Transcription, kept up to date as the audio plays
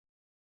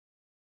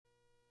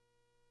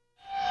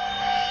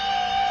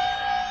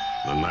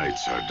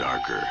nights are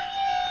darker.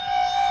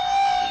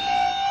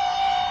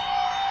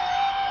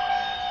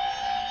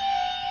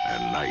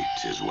 And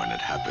night is when it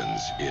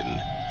happens in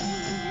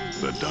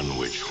the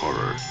Dunwich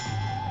Horror.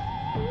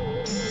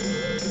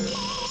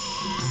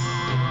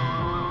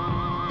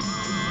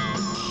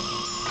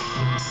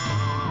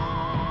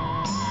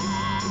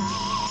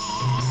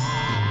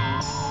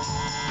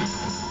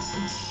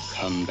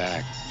 Come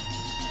back,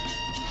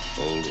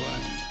 old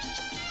ones,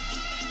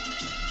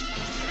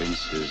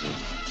 princes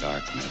of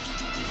darkness,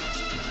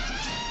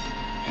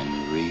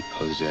 and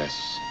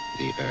repossess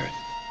the earth.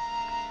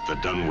 The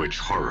Dunwich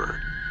Horror,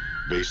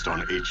 based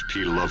on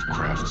H.P.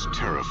 Lovecraft's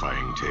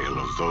terrifying tale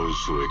of those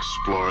who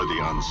explore the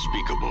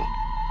unspeakable.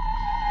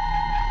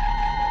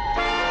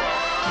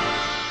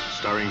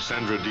 Starring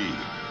Sandra Dee,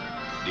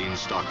 Dean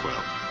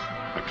Stockwell,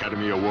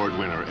 Academy Award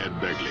winner Ed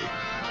Begley,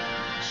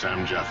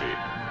 Sam Jaffe.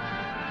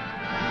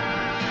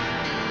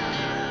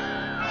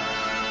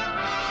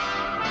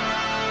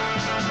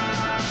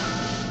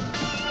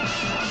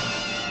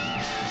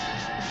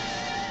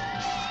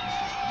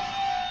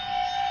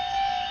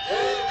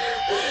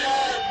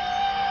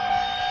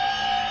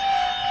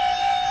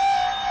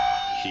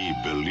 He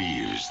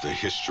believes the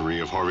history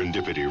of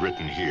horrendipity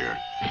written here.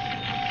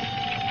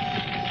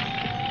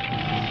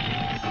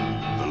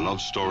 The love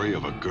story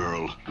of a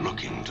girl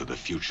looking to the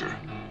future,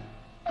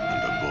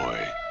 and a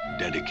boy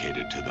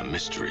dedicated to the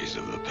mysteries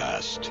of the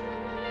past.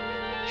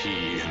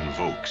 He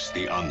invokes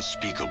the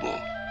unspeakable.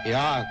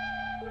 Yeah,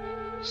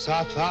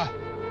 Satha.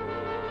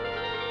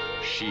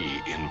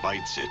 She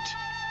invites it.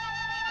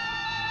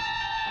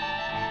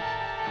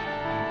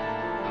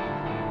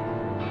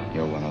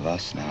 You're one of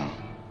us now.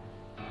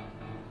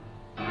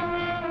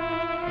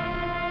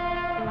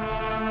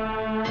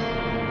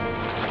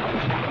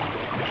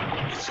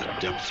 It's a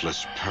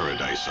depthless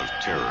paradise of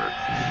terror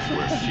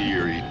where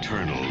fear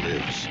eternal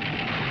lives.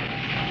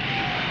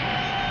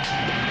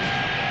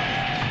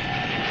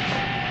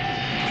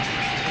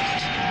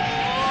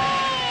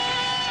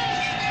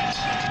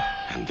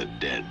 And the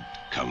dead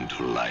come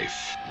to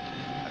life.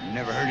 I've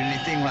never heard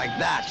anything like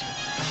that.